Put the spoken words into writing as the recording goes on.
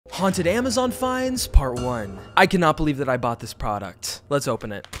Haunted Amazon Finds, Part 1. I cannot believe that I bought this product. Let's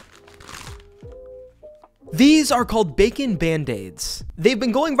open it. These are called bacon band-aids. They've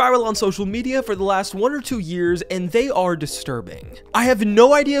been going viral on social media for the last 1 or 2 years, and they are disturbing. I have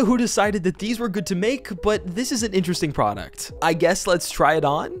no idea who decided that these were good to make, but this is an interesting product. I guess let's try it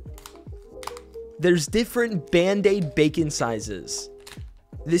on. There's different band-aid bacon sizes.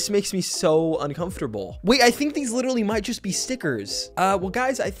 This makes me so uncomfortable. Wait, I think these literally might just be stickers. Well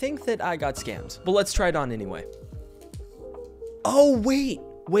guys, I think that I got scammed, but let's try it on anyway. Oh, wait,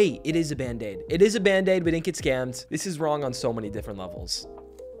 it is a band-aid. It is a band-aid. We didn't get scammed. This is wrong on so many different levels.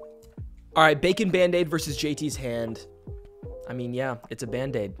 All right, bacon band-aid versus JT's hand. I mean, yeah, it's a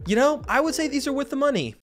band-aid. You know, I would say these are worth the money.